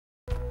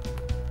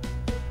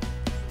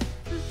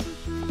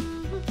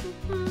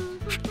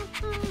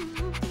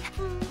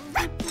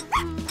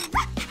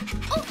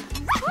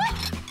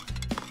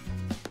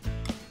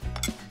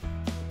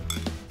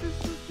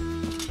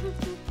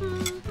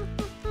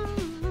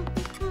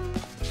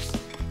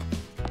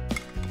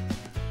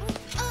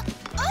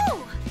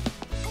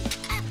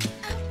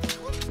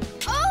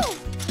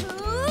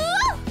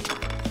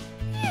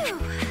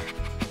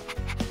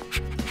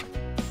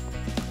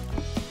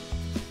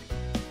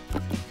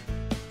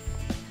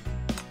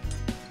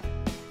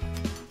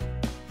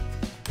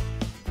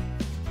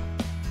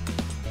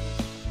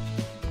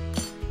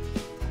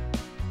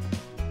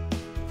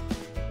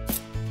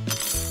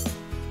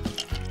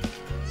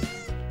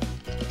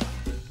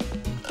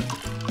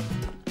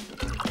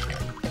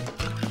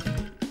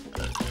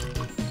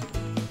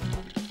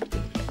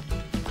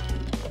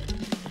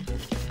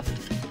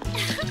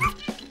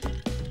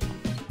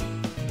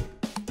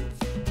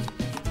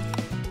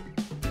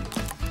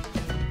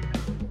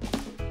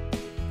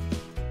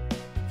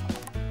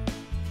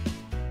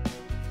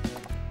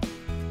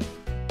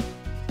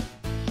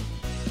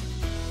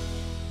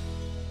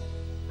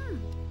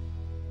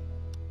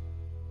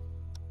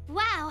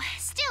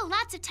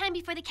lots of time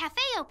before the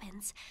cafe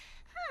opens.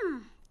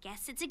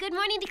 Guess it's a good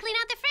morning to clean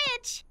out the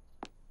fridge.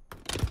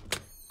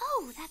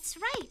 Oh, that's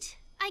right.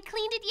 I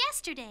cleaned it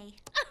yesterday.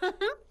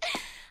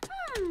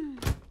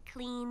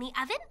 Clean the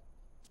oven.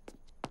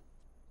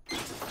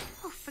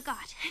 Oh,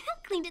 forgot.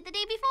 Cleaned it the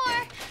day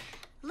before.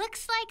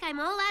 Looks like I'm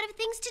all out of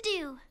things to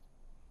do.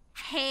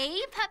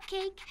 Hey,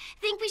 Pupcake.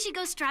 Think we should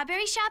go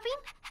strawberry shopping?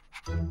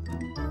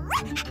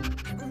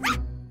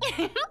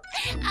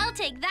 I'll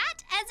take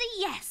that as a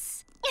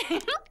yes.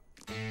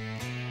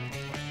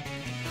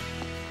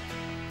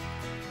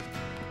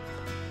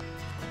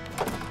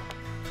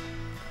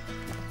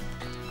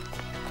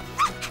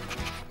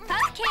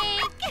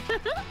 Pupcake!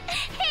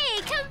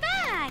 Hey, come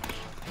back!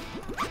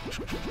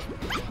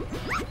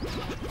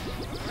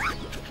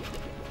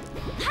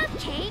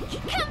 Pupcake,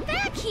 come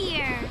back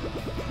here!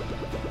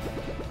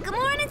 Good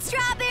morning,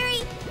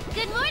 Strawberry!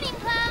 Good morning,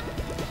 Plum!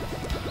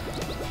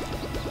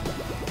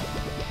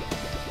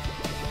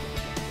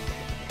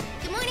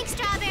 Good morning,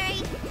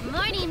 Strawberry!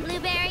 Morning,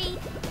 Blueberry!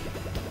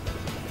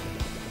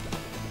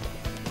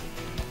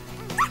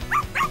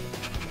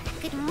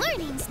 Good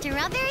morning,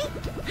 Strawberry!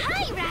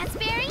 Hi,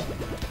 Raspberry!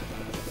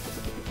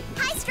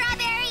 Hi,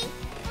 Strawberry!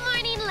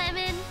 Morning,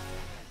 Lemon!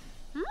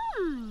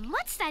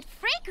 What's that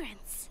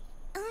fragrance?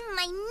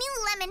 My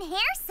new lemon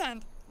hair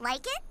scent.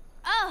 Like it?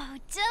 Oh,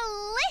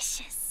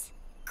 delicious!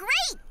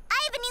 Great! I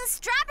have a new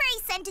strawberry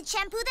scented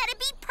shampoo that'd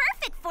be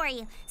perfect for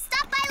you.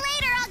 Stop by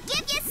later, I'll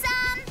give you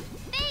some!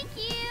 Thank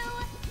you!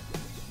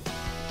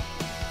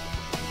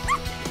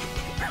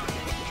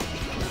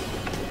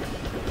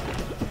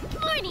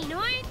 Morning,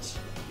 Orange!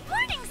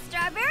 Morning,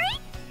 Strawberry!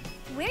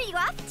 Where are you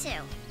off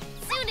to?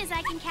 Soon as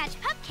I can catch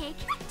Pupcake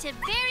to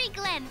Berry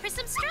Glen for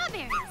some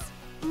strawberries.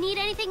 Need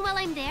anything while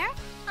I'm there?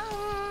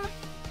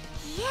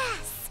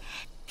 Yes.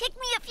 Pick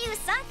me a few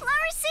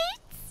sunflower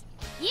seeds?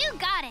 You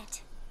got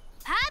it!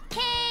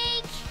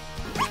 Pupcake!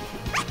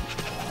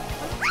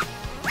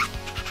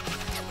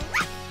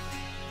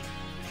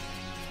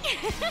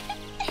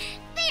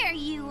 There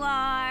you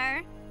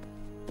are!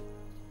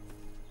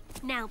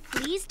 Now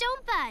please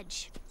don't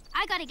budge.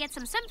 I gotta get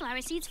some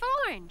sunflower seeds for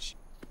Orange.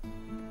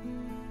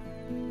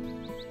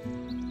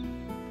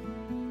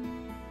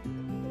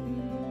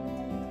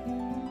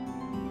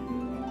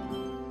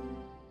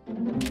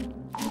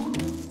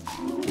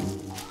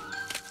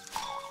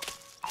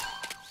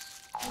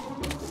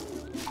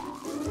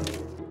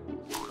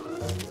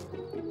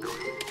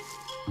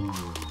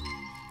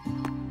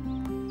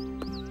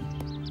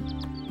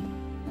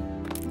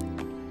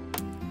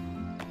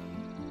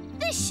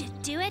 This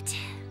should do it.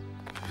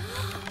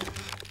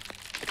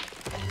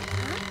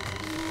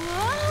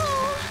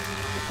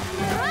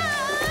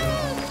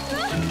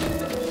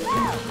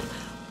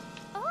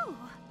 Oh.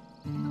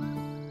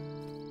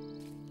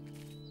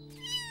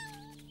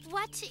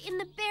 What in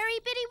the Berry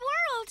Bitty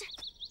world?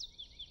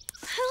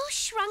 Who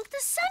shrunk the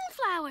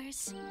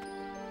sunflowers?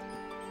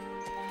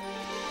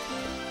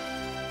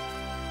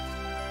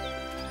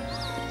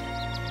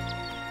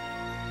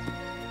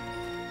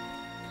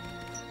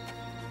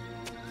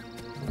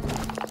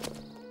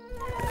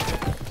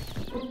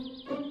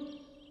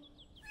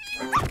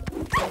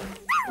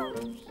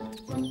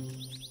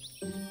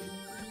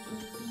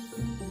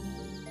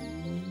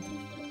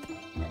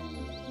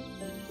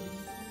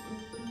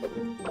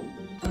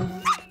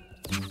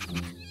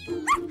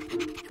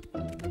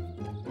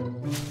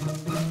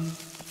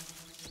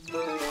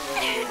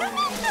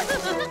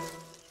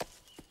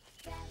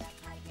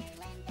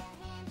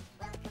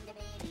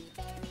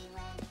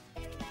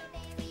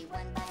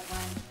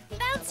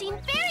 Bouncing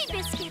berry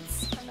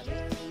biscuits. From the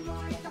early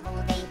morning, the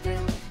whole day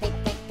through. Pick,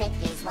 pick, pick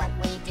is what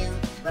we do.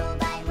 Row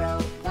by row,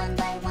 one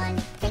by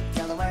one. Pick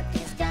till the work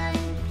is done.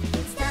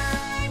 It's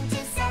time to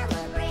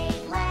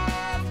celebrate,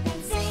 laugh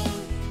and sing.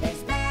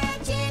 There's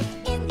magic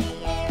in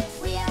the air.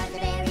 We are the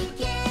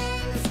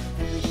berrykins.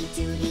 Fruity,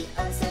 tooty,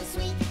 oh so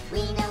sweet.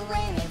 We know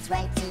when it's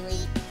right to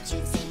eat.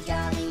 Should sing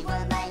jolly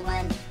one by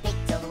one. Pick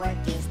till the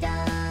work is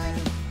done.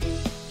 Do,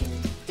 do,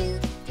 do,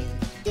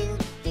 do,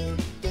 do,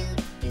 do,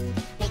 do.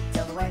 Pick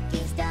till the work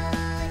is done.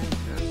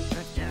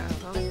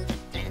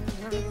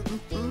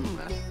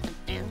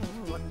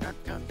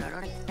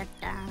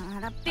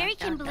 Berry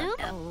can bloom?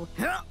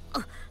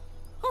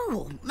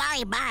 Oh,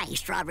 my,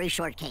 Strawberry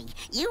Shortcake.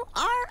 You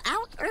are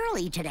out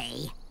early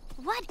today.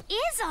 What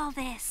is all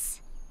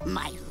this?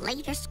 My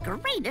latest,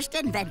 greatest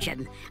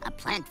invention. A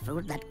plant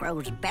food that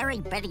grows Berry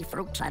Bitty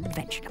fruits and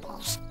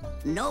vegetables.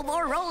 No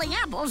more rolling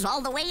apples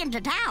all the way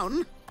into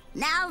town.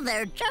 Now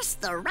they're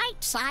just the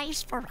right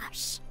size for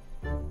us.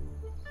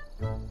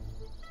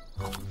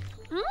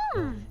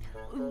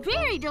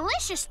 Very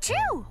delicious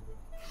too.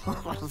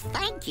 Well,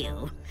 thank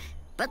you.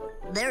 But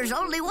there's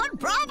only one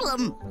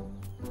problem.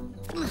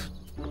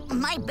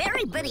 My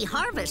Berry Bitty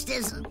harvest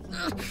is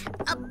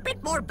a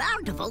bit more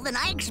bountiful than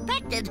I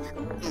expected.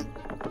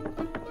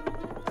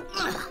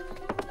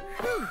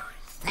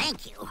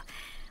 Thank you.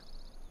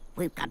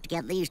 We've got to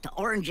get these to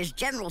Orange's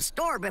general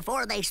store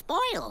before they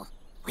spoil.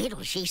 Wait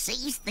till she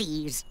sees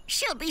these.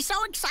 She'll be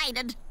so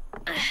excited.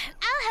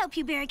 I'll help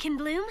you, Berry can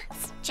bloom.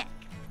 Check.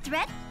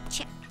 Thread?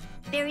 Check.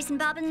 Berries and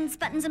bobbins,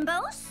 buttons and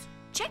bows?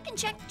 Check and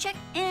check, check,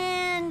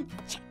 and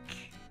check.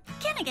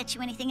 Can I get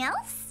you anything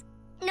else?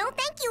 No,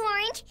 thank you,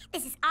 Orange.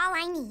 This is all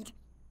I need.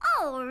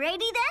 Alrighty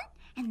then.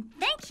 And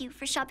thank you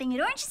for shopping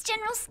at Orange's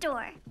General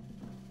Store,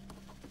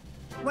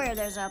 where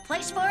there's a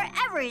place for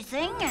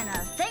everything and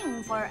a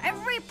thing for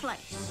every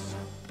place.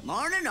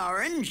 Morning,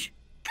 Orange.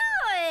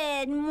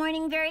 Good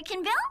morning, Berry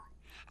Bill.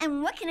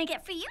 And what can I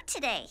get for you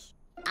today?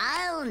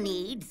 I'll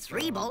need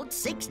 3 bolts,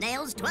 6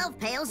 nails, 12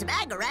 pails, a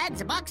bag of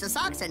rags, a box of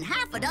socks, and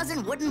half a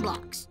dozen wooden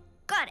blocks.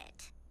 Got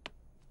it.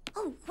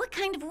 Oh, what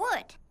kind of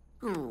wood?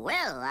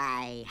 Well,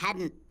 I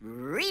hadn't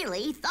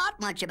really thought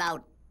much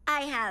about...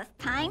 I have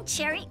pine,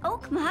 cherry,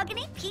 oak,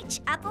 mahogany, peach,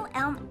 apple,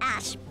 elm,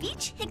 ash,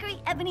 beech, hickory,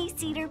 ebony,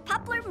 cedar,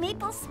 poplar,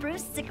 maple,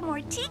 spruce,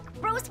 sycamore, teak,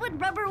 rosewood,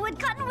 rubberwood,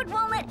 cottonwood,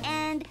 walnut,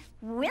 and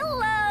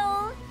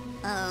willow.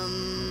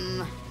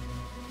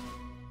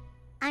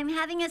 I'm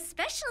having a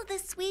special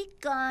this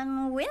week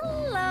on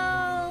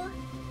willow.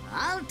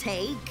 I'll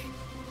take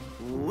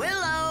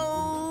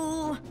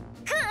willow.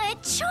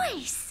 Good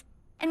choice.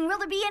 And will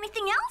there be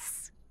anything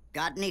else?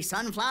 Got any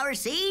sunflower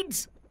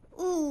seeds?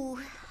 Ooh,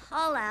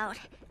 all out.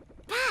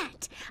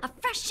 But a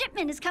fresh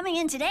shipment is coming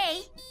in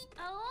today.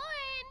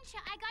 Orange,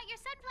 I got your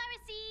sunflower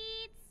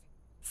seeds.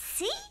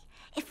 See?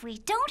 If we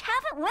don't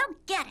have it, we'll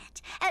get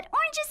it at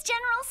Orange's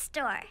General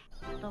Store.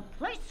 The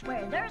place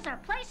where there's a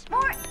place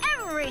for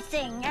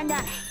everything and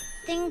a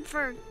thing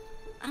for,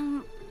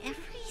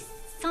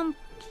 some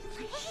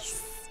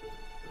place.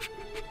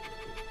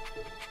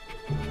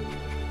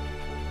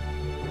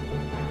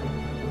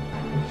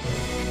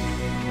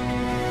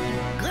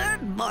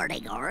 Good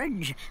morning,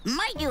 Orange.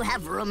 Might you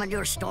have room in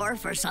your store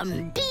for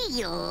some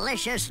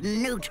delicious,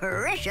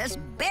 nutritious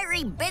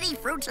Berry Bitty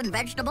fruits and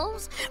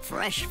vegetables,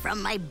 fresh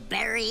from my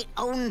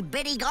berry-owned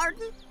Bitty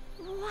garden?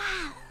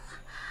 Wow.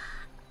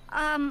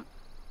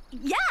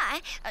 Yeah,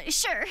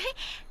 sure.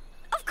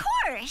 Of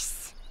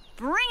course.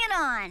 Bring it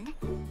on.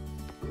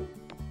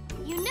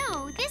 You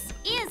know, this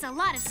is a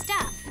lot of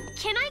stuff.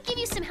 Can I give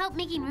you some help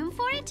making room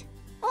for it?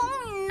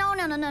 Oh, no.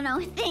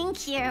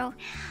 Thank you.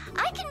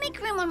 I can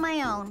make room on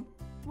my own.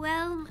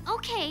 Well,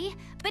 okay.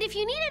 But if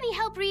you need any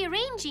help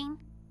rearranging...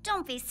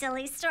 Don't be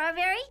silly,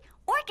 Strawberry.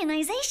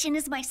 Organization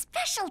is my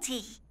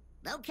specialty.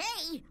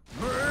 Okay,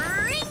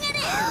 bring it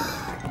in.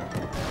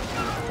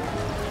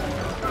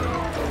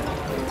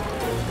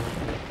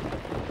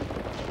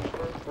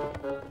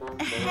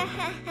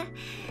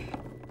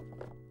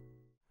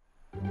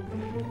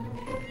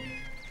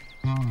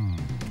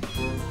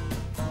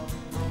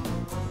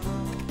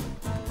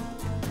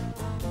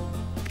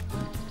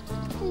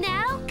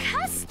 Now,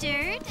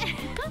 Custard.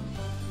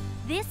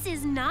 This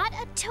is not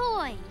a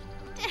toy.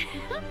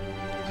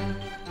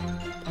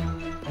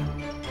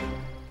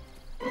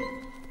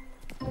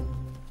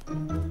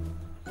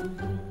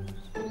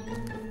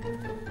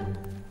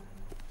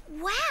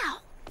 Wow.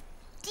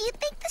 Do you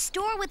think the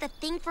store with a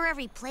thing for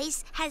every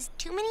place has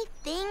too many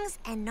things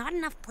and not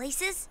enough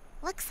places?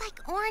 Looks like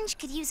Orange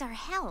could use our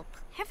help.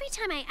 Every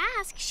time I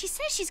ask, she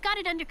says she's got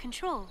it under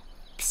control.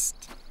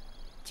 Psst.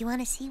 Do you want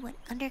to see what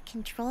under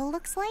control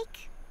looks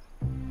like?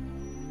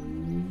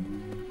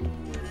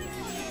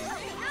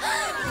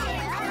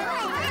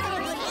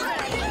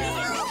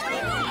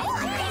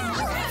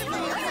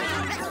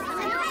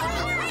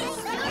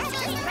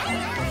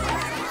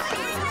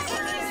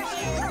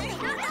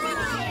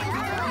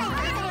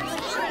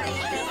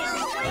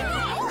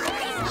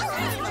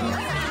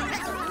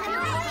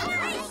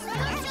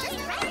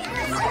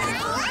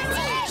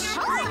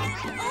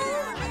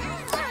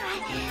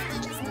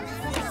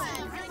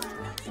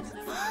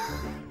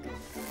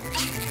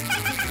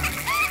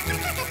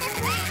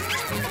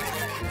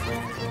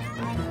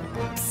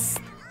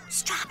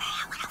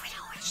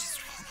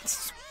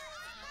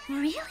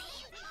 Really?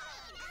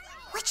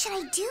 What should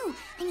I do?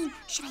 I mean,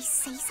 should I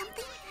say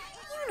something?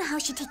 You know how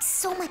she takes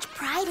so much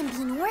pride in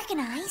being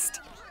organized.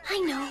 I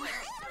know,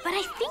 but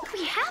I think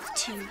we have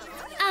to.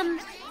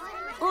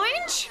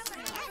 Orange?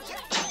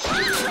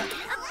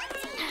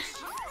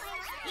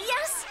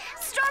 Yes,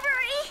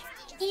 Strawberry?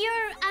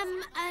 Your,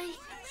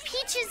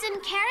 peaches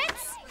and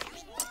carrots?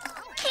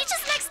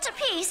 Peaches next to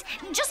peas,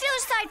 just the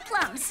other side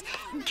plums.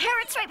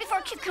 Carrots right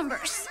before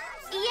cucumbers.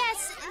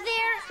 Yes,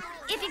 they're...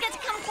 If you get to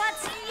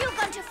kumquats, you've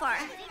gone too far.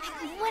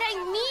 What I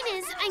mean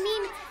is,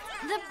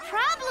 the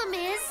problem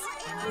is...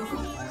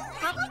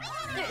 Problem?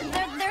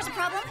 There's a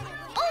problem?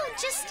 Oh,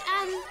 just,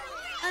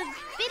 a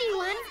bitty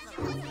one.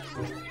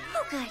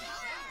 Oh, good.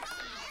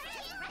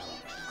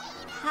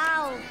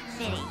 How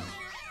bitty?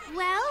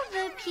 Well,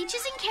 the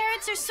peaches and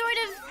carrots are sort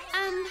of,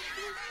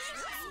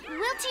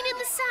 wilting in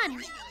the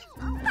sun.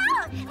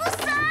 Oh, the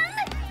sun!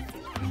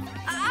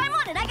 I'm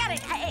on it, I got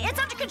it. It's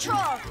under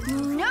control.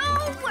 No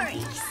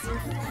worries.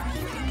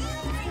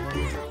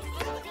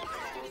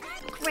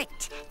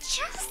 Great,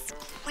 just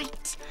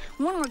great.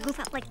 One more goof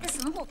up like this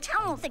and the whole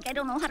town will think I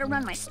don't know how to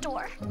run my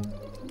store.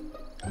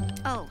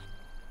 Oh,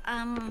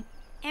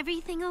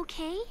 Everything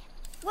okay?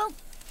 well,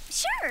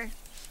 sure.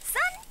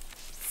 Sun,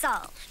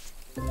 solved.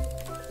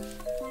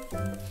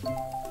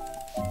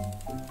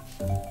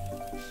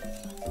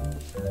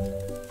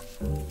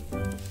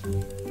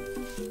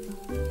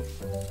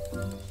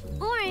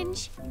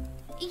 Orange,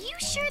 you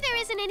sure there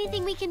isn't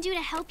anything we can do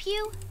to help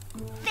you?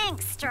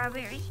 Thanks,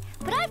 Strawberry.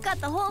 But I've got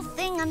the whole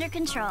thing under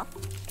control.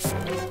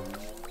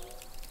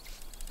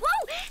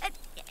 Whoa!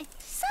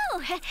 So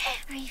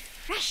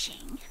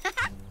refreshing.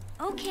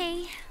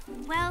 Okay,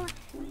 well,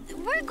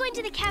 we're going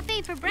to the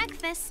cafe for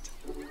breakfast.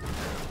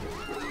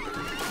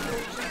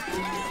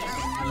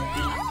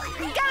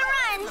 Gotta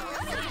run!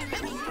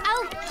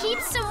 I'll keep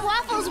some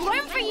waffles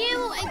warm for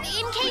you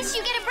in case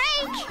you get a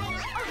break.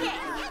 Okay,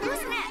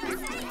 who's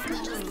next?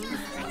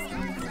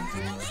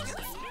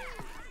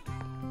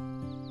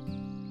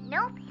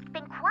 Nope, it's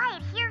been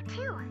quiet here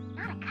too.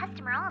 Not a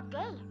customer all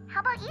day. How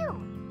about you?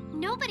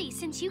 Nobody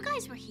since you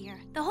guys were here.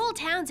 The whole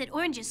town's at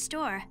Orange's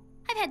store.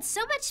 I've had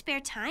so much spare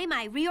time,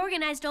 I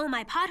reorganized all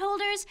my pot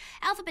holders,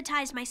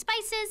 alphabetized my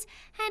spices,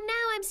 and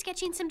now I'm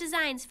sketching some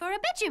designs for a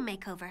bedroom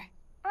makeover.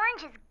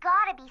 Orange has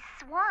gotta be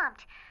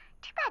swamped.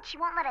 Too bad she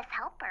won't let us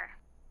help her.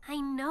 I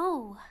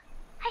know.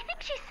 I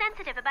think she's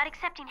sensitive about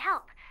accepting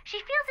help. She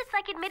feels it's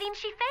like admitting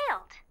she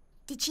failed.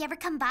 Did she ever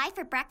come by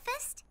for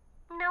breakfast?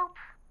 Nope.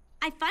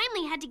 I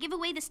finally had to give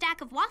away the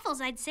stack of waffles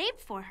I'd saved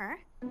for her.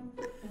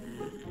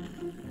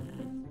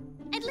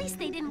 At least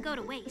they didn't go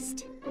to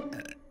waste.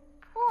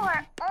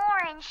 Poor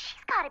Orange.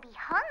 She's gotta be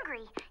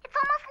hungry. It's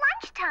almost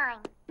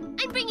lunchtime.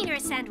 I'm bringing her a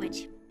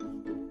sandwich.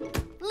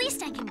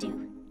 Least I can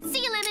do.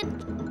 See you,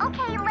 Lemon.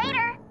 Okay,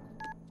 later.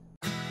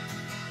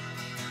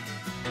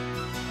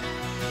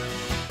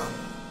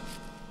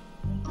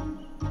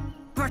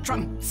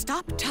 Bertram,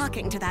 stop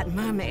talking to that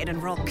mermaid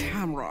and roll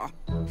camera.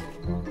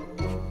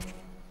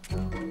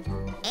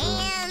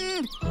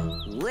 And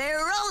we're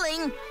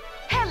rolling.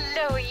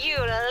 Hello, you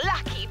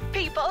lucky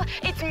people.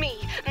 It's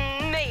me,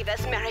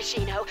 Mavis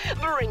Maraschino,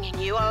 bringing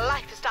you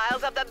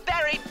lifestyles of the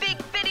very big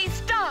bitty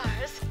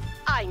stars.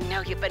 I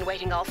know you've been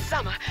waiting all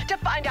summer to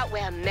find out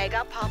where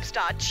mega pop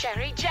star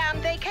Cherry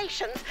Jam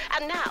vacations,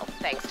 and now,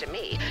 thanks to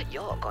me,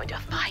 you're going to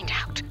find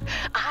out.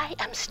 I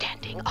am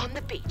standing on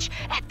the beach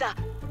at the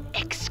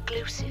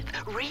exclusive,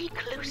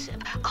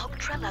 reclusive,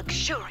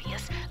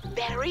 ultra-luxurious,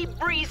 very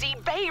breezy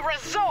Bay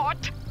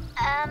Resort.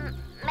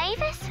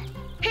 Mavis?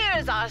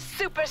 Here's our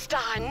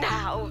superstar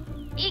now.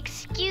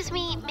 Excuse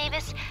me,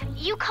 Mavis.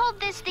 You called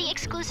this the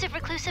exclusive,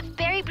 reclusive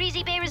Berry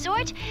Breezy Bay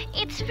Resort?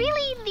 It's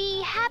really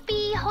the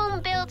happy,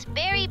 home-built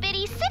Berry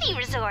Bitty City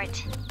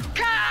Resort.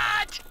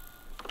 Cut!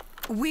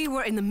 We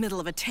were in the middle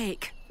of a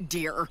take,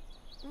 dear.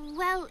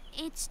 Well,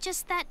 it's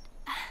just that...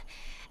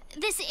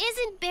 this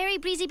isn't Berry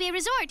Breezy Bay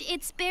Resort.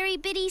 It's Berry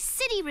Bitty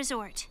City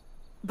Resort.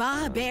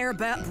 Ba, bear,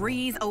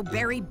 breeze, oh,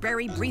 berry,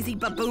 breezy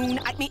baboon.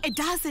 I mean, it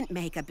doesn't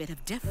make a bit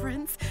of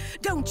difference.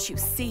 Don't you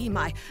see,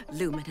 my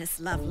luminous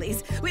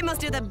lovelies? We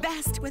must do the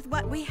best with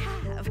what we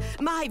have.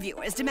 My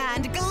viewers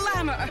demand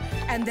glamour,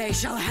 and they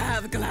shall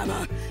have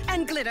glamour,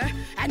 and glitter,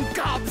 and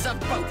gobs of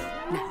both.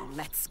 Now,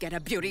 let's get a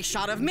beauty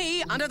shot of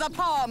me under the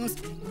palms.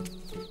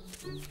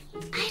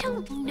 I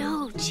don't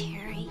know,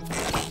 Cherry.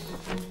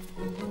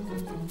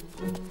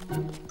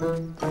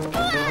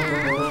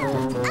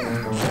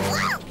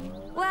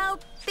 Well,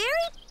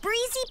 Berry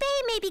Breezy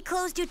Bay may be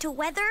closed due to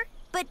weather,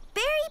 but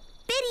Berry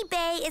Bitty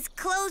Bay is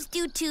closed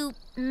due to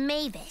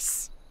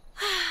Mavis.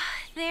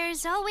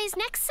 There's always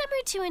next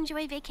summer to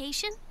enjoy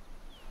vacation.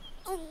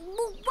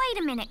 Wait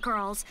a minute,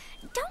 girls.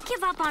 Don't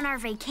give up on our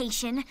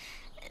vacation.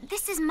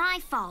 This is my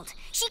fault.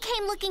 She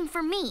came looking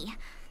for me.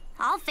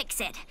 I'll fix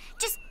it.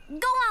 Just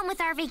go on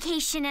with our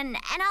vacation and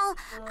I'll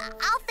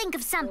think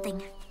of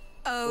something.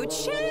 Oh,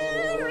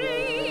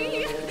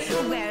 Cherry,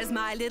 where's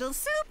my little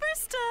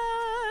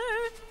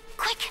superstar?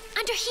 Quick,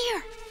 under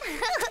here.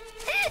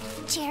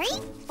 Cherry,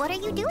 what are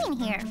you doing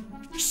here?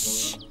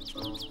 Shh.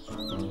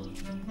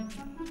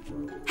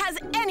 Has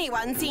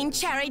anyone seen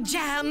Cherry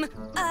Jam?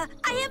 I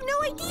have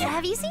no idea.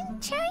 Have you seen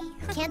Cherry?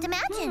 Can't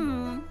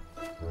imagine.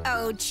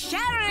 Oh,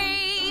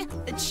 Cherry!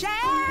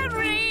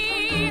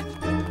 Cherry!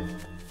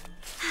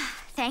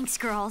 Thanks,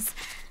 girls.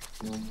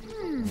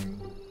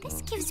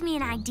 This gives me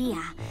an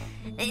idea.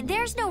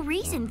 There's no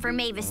reason for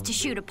Mavis to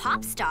shoot a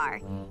pop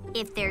star.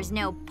 If there's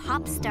no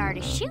pop star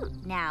to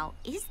shoot now,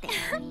 is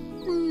there?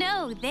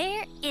 No,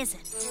 there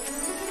isn't.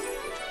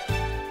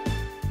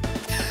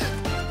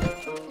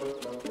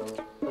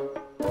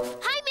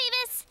 Hi,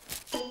 Mavis.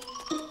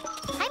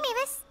 Hi,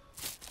 Mavis.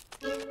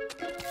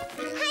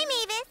 Hi,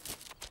 Mavis.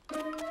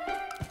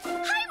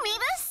 Hi,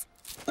 Mavis.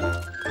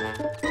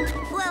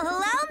 Well,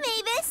 hello,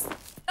 Mavis.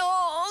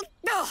 Oh,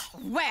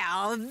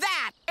 well,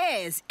 that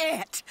is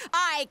it.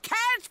 I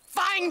can't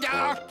find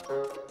her.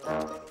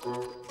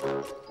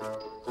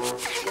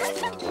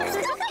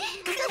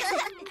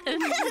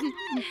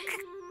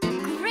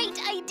 Great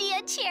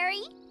idea,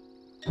 Cherry.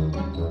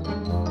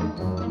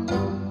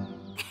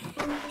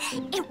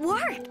 It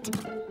worked.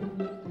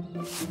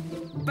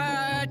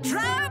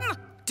 Bertram,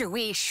 do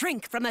we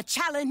shrink from a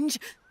challenge?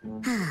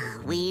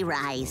 We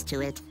rise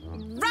to it.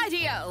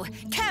 Radio,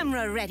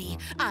 camera ready.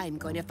 I'm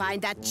going to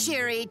find that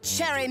cheery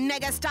cherry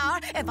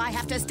megastar if I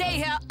have to stay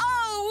here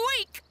all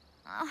week.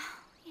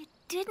 It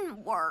didn't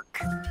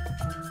work.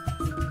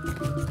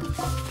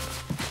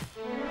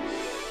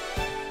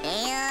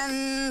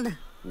 And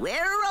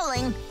We're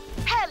rolling.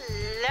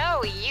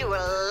 Hello, you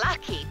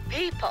lucky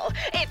people.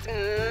 It's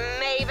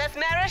Mavis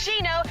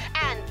Maraschino,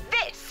 and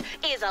this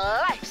is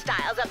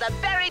Lifestyles of the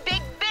Berry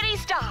Bitty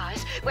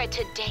Stars, where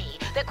today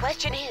the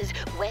question is,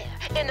 where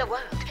in the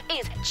world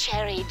is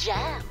Cherry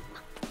Jam?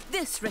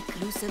 This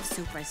reclusive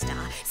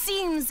superstar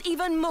seems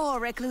even more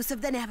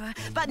reclusive than ever,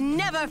 but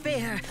never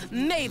fear,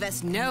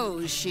 Mavis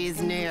knows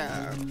she's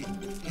near.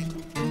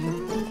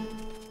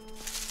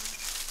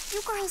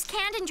 You girls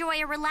can't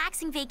enjoy a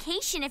relaxing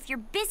vacation if you're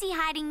busy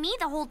hiding me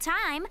the whole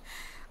time.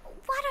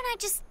 Why don't I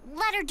just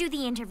let her do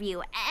the interview,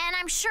 and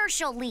I'm sure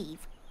she'll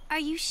leave. Are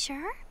you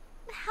sure?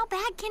 How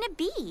bad can it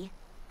be?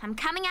 I'm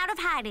coming out of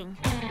hiding.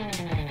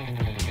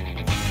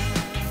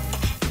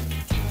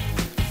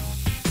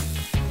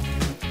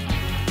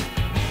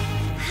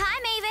 Hi,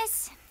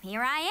 Mavis.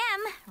 Here I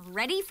am,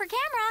 ready for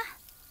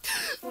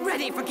camera.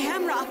 Ready for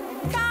camera.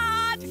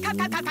 Cut, cut,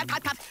 cut, cut, cut,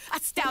 cut, cut.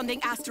 Astounding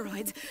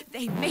asteroids.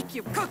 They make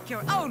you cook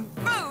your own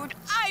food.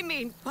 I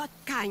mean, what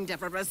kind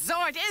of a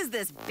resort is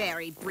this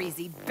Berry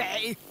Breezy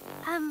Bay?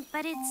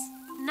 But it's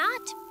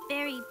not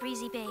Berry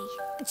Breezy Bay.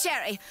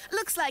 Cherry,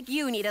 looks like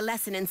you need a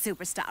lesson in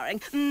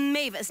superstarring.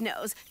 Mavis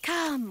knows.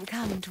 Come,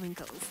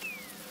 Twinkles.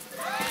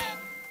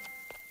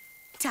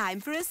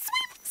 Time for a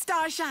sweep,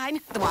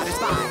 Starshine. The water's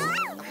fine.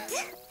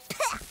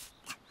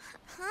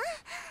 Huh?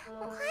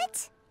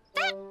 What?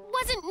 That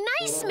wasn't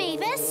nice,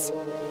 Mavis.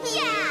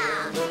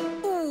 Yeah!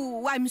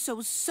 Ooh, I'm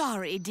so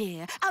sorry,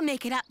 dear. I'll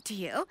make it up to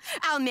you.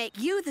 I'll make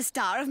you the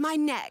star of my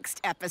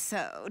next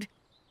episode.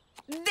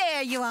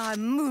 There you are,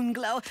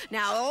 Moonglow.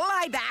 Now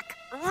lie back,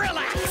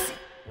 relax.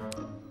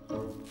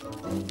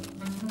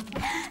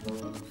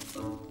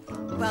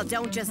 Well,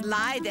 don't just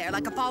lie there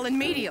like a fallen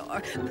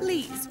meteor.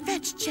 Please,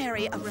 fetch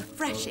Cherry a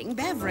refreshing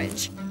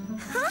beverage.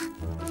 Huh?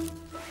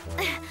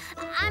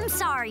 I'm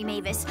sorry,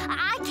 Mavis.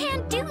 I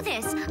can't do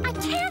this. I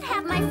can't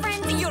have my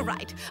friends... You're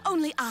right.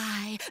 Only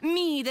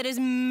me that is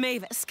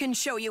Mavis, can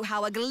show you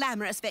how a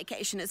glamorous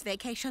vacation is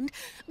vacationed.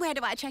 Where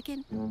do I check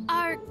in?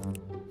 Our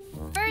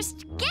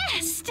first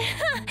guest.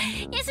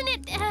 Isn't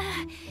it,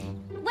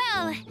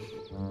 well,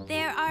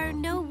 there are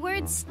no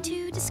words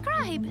to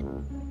describe.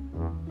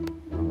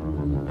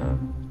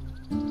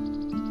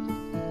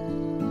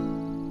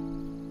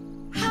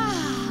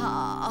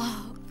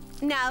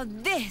 Now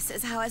this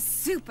is how a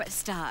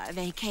superstar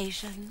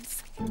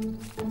vacations.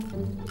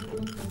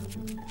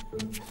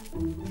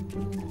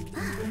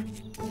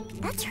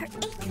 That's her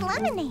 8th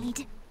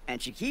lemonade.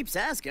 And she keeps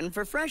asking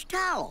for fresh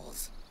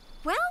towels.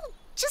 Well,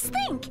 just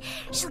think.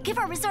 She'll give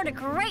our resort a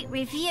great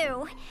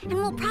review. And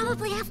we'll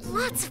probably have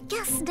lots of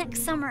guests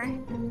next summer.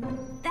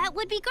 That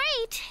would be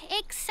great,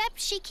 except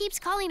she keeps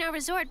calling our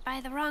resort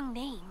by the wrong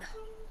name.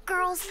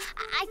 Girls,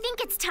 I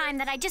think it's time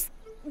that I just,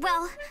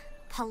 well,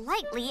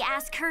 politely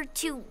ask her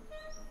to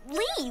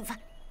leave.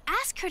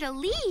 Ask her to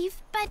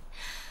leave? But,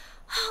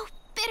 oh,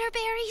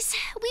 Bitterberries,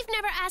 we've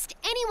never asked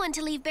anyone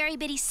to leave Berry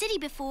Bitty City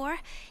before.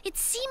 It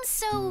seems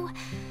so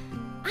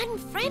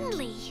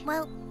unfriendly.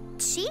 Well,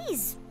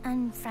 she's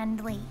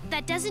unfriendly.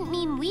 That doesn't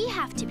mean we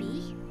have to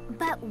be.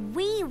 But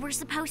we were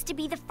supposed to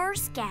be the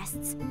first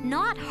guests,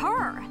 not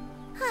her.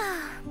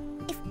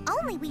 If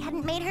only we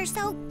hadn't made her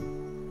so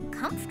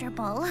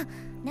comfortable.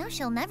 Now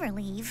she'll never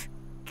leave.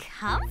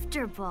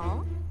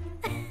 Comfortable?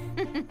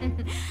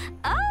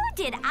 Oh,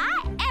 did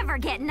I ever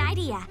get an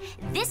idea?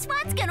 This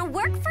one's gonna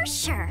work for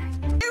sure.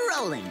 We're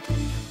rolling.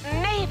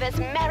 Mavis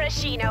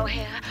Maraschino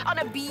here On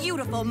a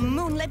beautiful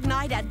moonlit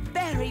night at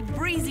Berry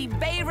Breezy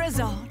Bay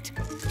Resort.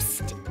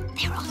 Psst,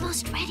 they're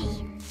almost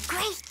ready.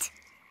 Great.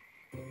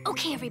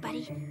 Okay,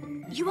 everybody.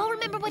 You all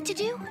remember what to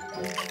do?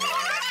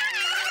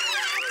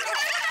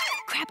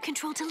 Crab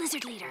control to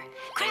lizard leader.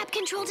 Crab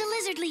control to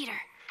lizard leader.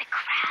 The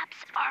crabs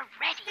are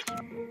ready.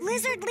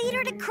 Lizard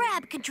leader to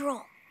crab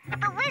control.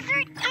 The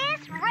lizard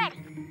is ready.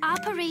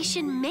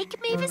 Operation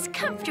Make Mavis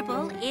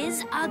Comfortable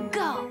is a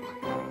go.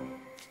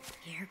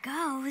 Here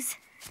goes.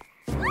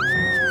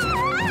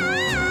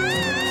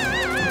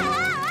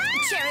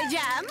 Cherry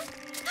Jam?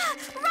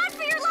 Run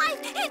for your life!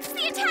 It's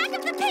the attack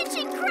of the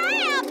pinching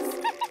crabs!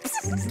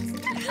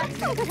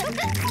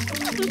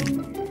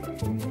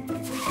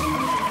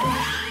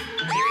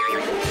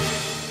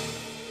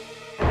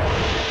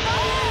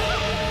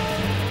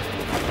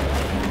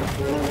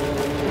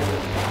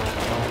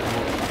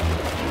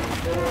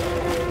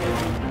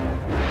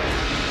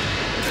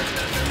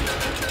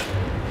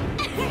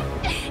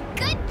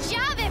 Good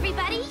job,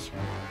 everybody.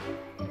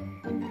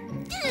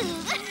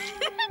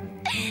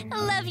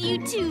 Love you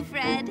too,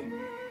 Fred.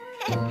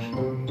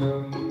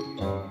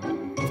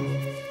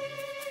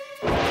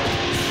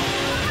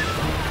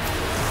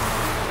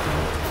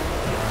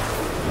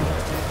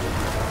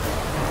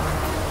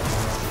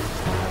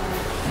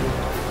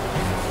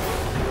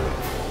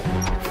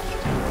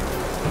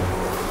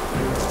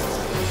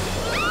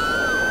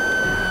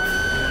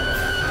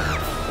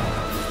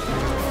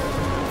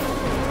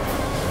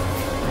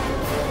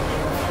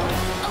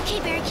 Okay,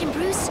 Barrick and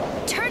Bruce,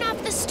 turn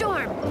off the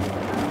storm.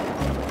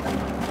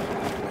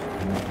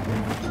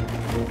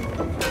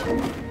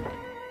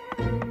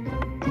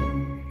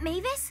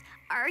 Mavis,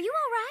 are you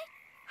all right?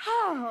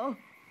 Oh,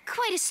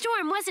 quite a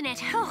storm, wasn't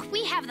it? Oh,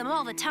 we have them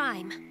all the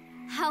time.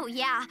 Oh,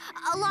 yeah,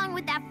 along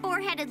with that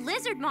four-headed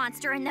lizard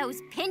monster and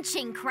those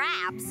pinching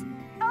crabs.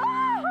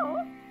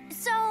 Oh!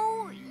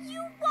 So,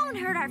 you won't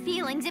hurt our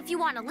feelings if you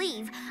want to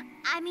leave.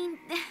 I mean,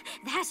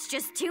 that's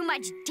just too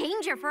much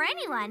danger for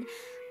anyone.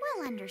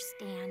 We'll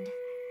understand.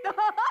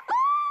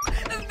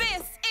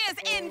 This is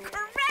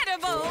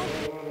incredible!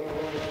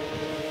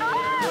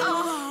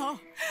 Oh,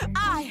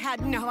 I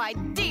had no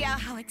idea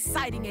how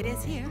exciting it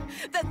is here.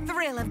 The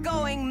thrill of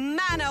going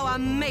mano a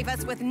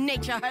mavis with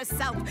nature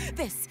herself.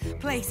 This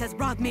place has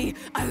brought me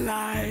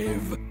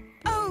alive.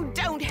 Oh,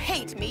 don't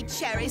hate me,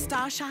 Cherry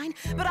Starshine,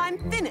 but I'm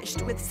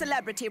finished with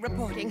celebrity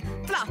reporting,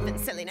 fluff and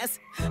silliness.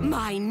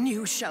 My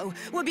new show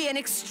will be an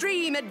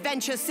extreme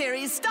adventure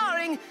series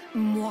starring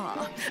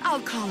moi.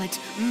 I'll call it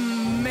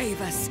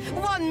Mavis,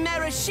 one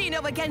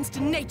maraschino against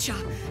nature.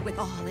 With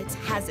all its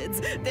hazards,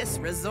 this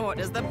resort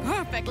is the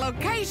perfect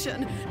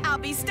location. I'll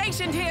be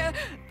stationed here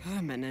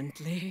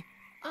permanently.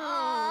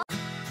 Aww.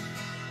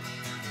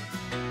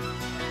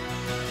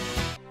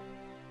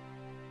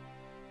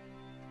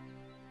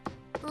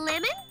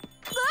 Lemon?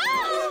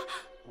 Oh!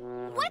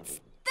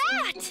 What's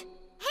that?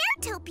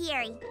 Hair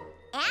topiary.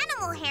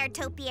 Animal hair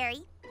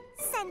topiary.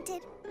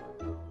 Scented.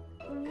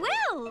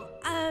 Well,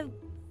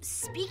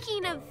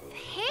 speaking of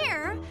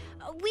hair,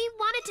 we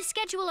wanted to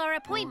schedule our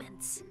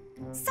appointments.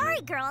 Sorry,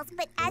 girls,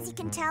 but as you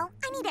can tell,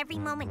 I need every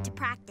moment to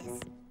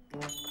practice.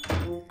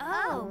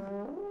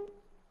 Oh.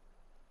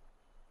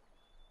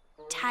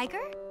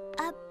 Tiger?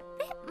 A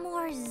bit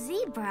more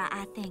zebra,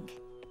 I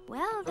think.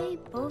 Well, they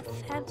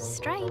both have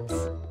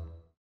stripes.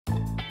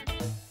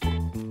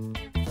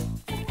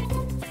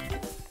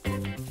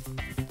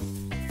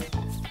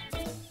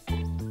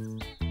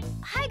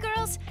 Hi,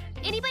 girls.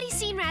 Anybody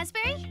seen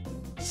Raspberry?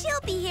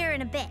 She'll be here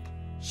in a bit.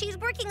 She's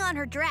working on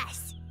her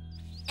dress.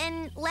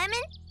 And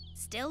Lemon?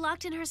 Still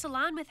locked in her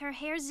salon with her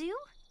hair zoo?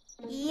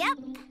 Yep.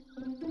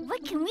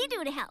 What can we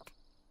do to help?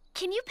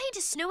 Can you paint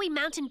a snowy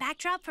mountain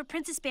backdrop for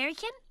Princess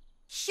Berrykin?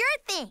 Sure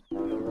thing.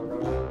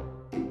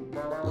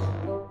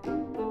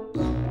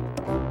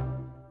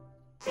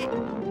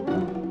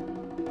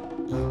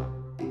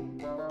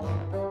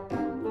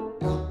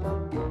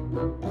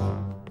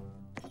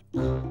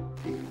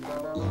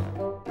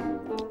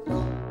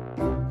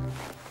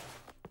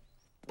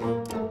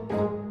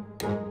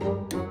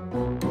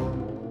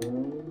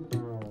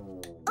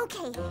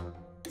 Okay,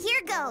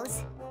 here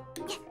goes.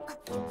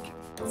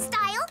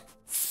 Style,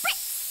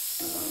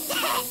 spritz.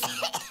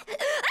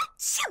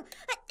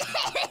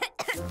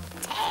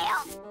 Tail.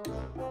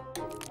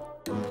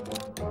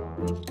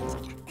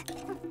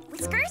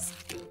 Whiskers.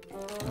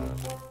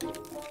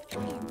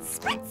 And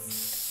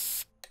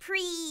spritz.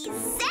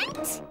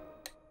 Present.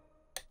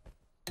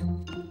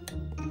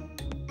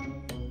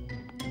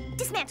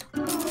 Dismantle.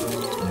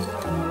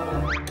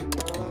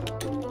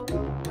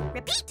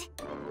 Repeat.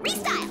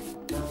 Restyle.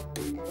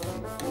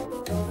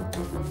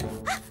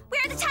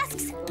 Where are the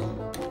tusks?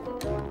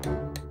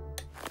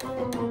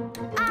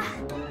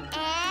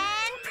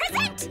 And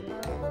present.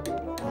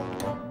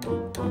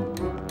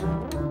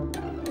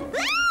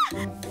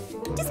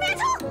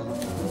 Dismantle.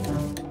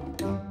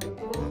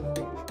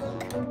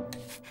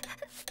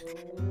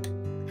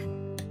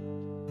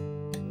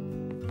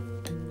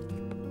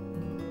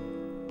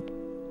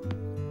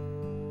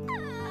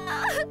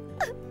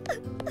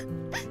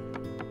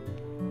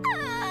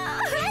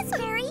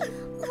 Raspberry,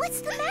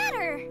 what's the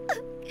matter?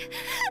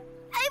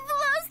 I've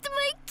lost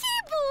my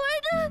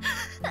keyboard!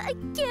 I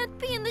can't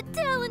be in the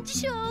talent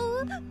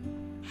show.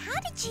 How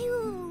did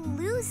you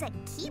lose a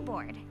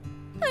keyboard?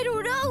 I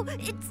don't know.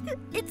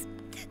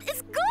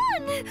 It's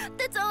gone.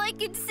 That's all I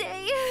can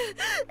say.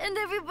 And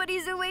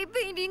everybody's away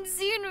painting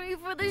scenery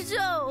for the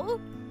show.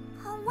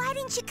 Oh, why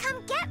didn't you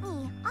come get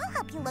me? I'll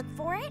help you look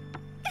for it.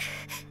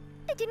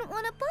 I didn't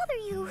want to bother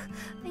you.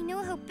 I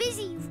know how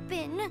busy you've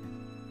been.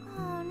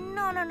 Oh, no.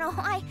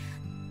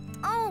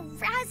 Oh,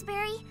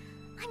 Raspberry.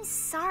 I'm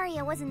sorry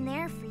I wasn't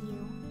there for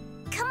you.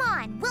 Come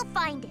on, we'll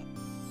find it.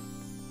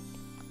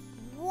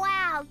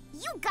 Wow,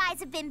 you guys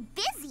have been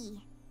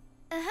busy.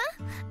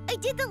 Uh-huh. I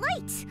did the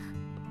lights.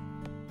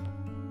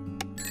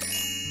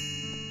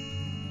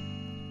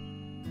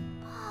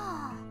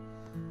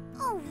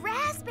 Oh,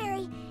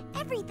 Raspberry,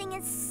 everything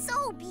is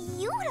so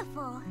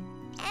beautiful.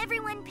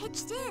 Everyone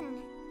pitched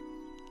in,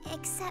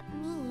 except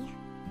me.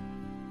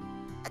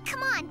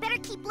 Come on, better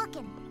keep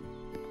looking.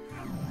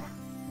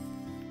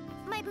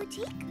 My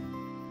boutique?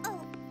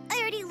 Oh, I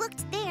already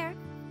looked there.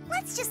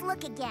 Let's just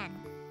look again.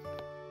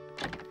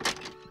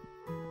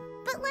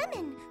 But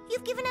Lemon,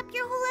 you've given up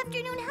your whole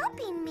afternoon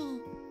helping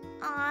me.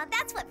 Aw,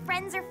 that's what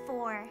friends are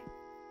for.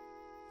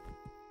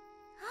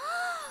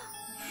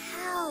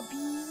 How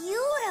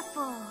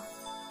beautiful!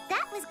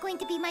 That was going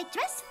to be my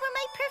dress for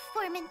my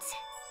performance.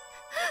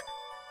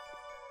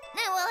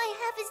 Now all I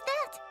have is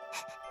that.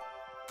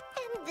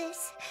 And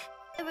this.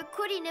 A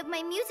recording of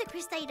my music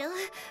recital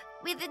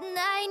with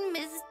 9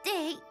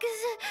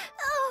 mistakes.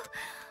 Oh!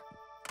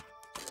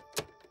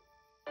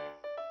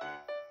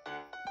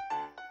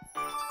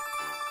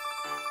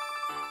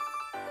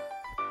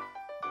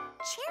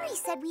 Cherry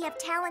said we have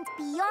talents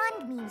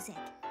beyond music.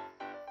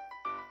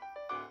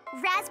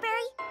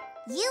 Raspberry,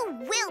 you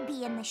will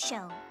be in the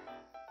show.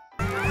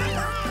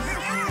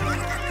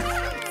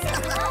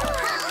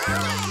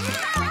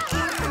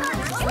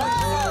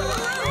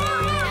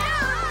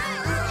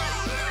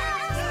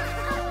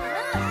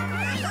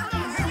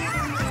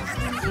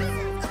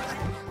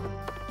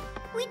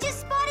 We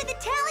just spotted the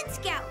talent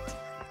scout.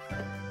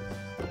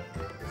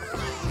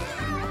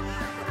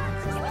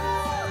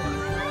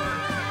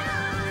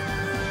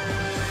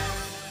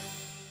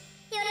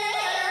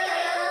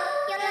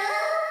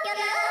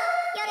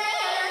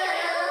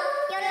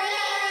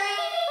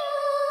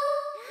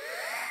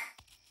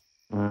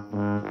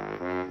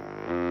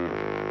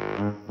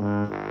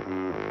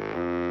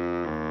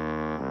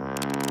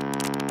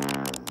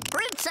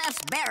 Princess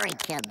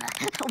Berrykin.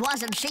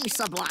 Wasn't she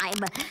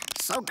sublime?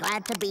 So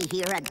glad to be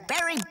here at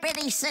Berry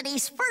Bitty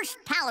City's first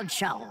talent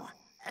show.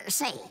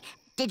 Say,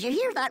 did you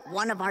hear that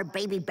one of our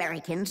baby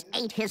Berrykins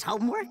ate his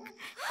homework?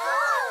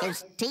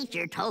 His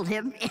teacher told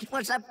him it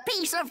was a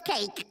piece of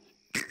cake.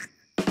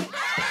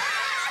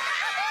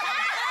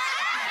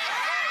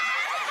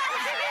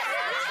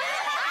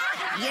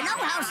 You know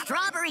how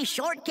Strawberry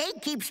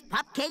Shortcake keeps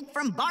Pupcake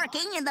from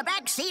barking in the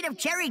back seat of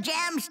Cherry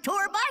Jam's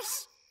tour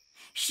bus?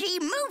 She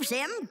moves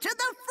him to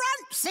the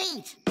front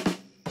seat.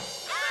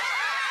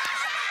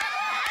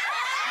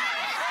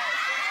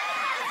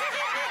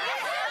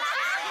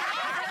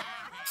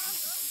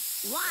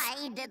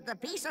 Why did the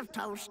piece of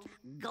toast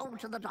go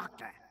to the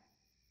doctor?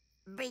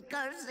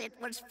 Because it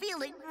was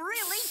feeling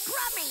really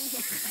crummy.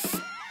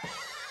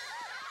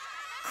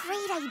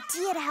 Great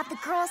idea to have the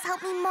girls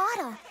help me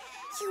model.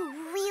 You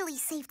really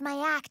saved my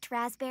act,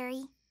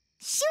 Raspberry.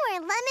 Sure,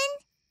 Lemon.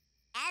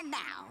 And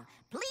now,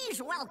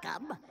 please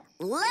welcome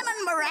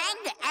Lemon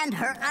Meringue and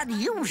her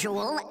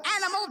unusual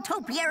animal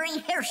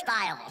topiary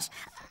hairstyles.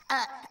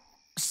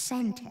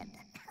 Scented.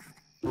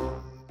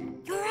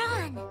 You're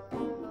on.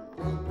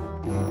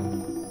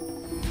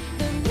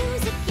 The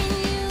music in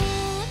you,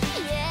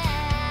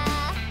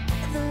 yeah.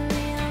 The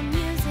real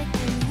music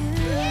in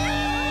you.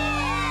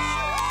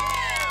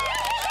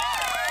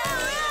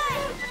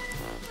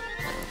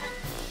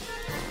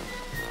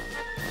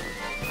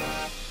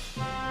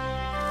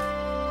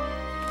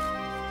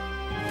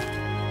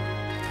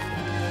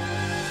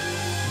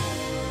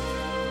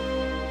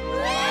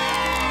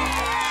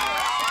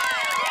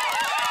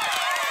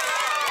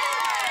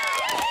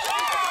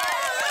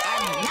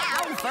 And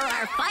now for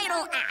our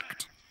final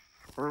act,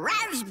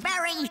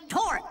 Raspberry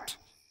Tort.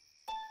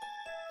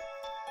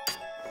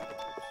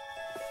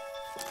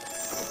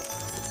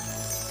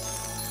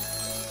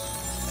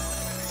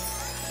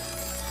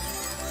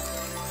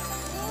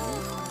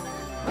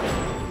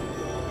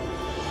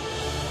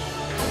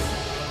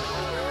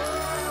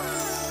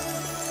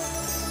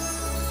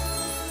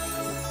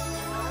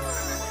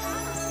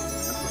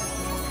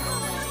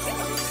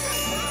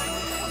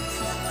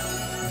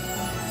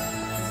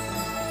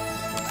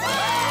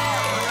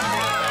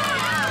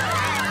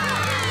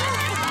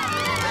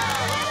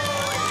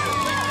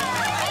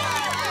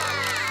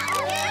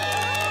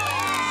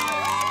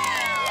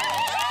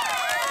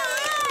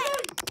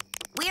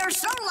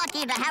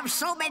 To have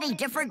so many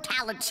different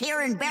talents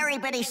here in Berry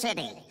Bitty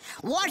City.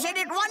 Wasn't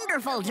it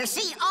wonderful to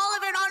see all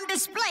of it on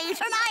display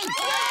tonight?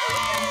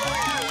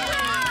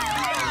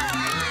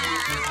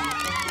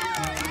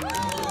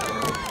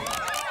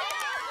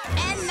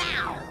 And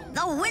now,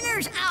 the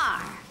winners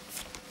are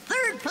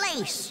third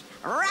place,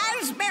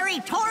 Raspberry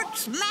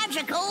Tort's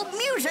magical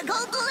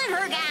musical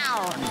glitter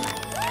gown.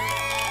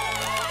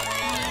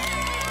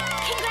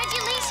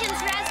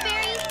 Congratulations,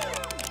 Raspberry.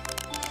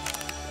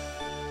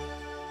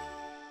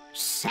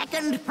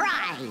 Second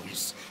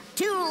prize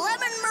to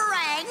Lemon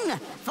Meringue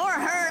for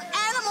her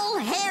animal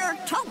hair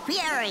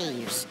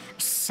topiaries,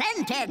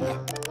 scented.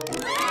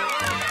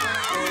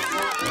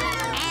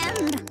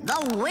 And the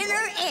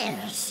winner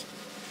is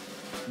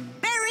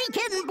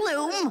Berrykin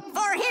Bloom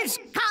for his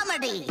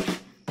comedy.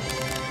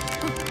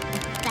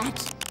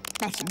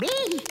 That's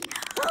me.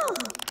 Oh,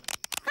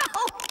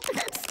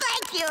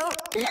 thank you.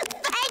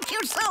 Thank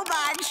you so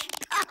much.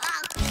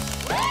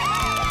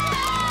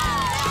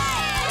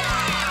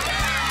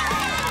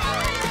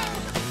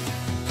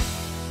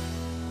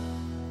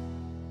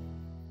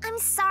 I'm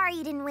sorry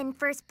you didn't win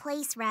first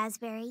place,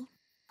 Raspberry.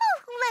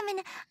 Oh,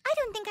 Lemon, I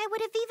don't think I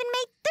would have even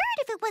made third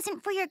if it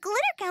wasn't for your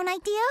glitter gown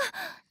idea.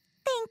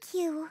 Thank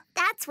you.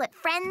 That's what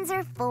friends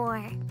are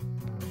for.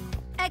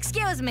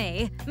 Excuse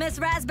me, Miss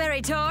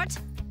Raspberry Tort.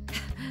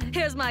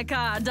 Here's my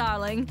card,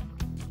 darling.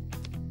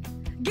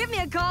 Give me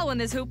a call when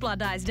this hoopla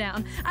dies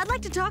down. I'd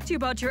like to talk to you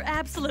about your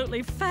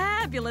absolutely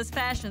fabulous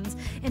fashions.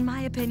 In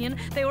my opinion,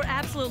 they were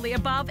absolutely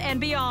above and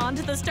beyond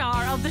the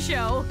star of the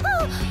show.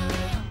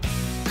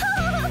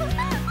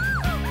 Oh.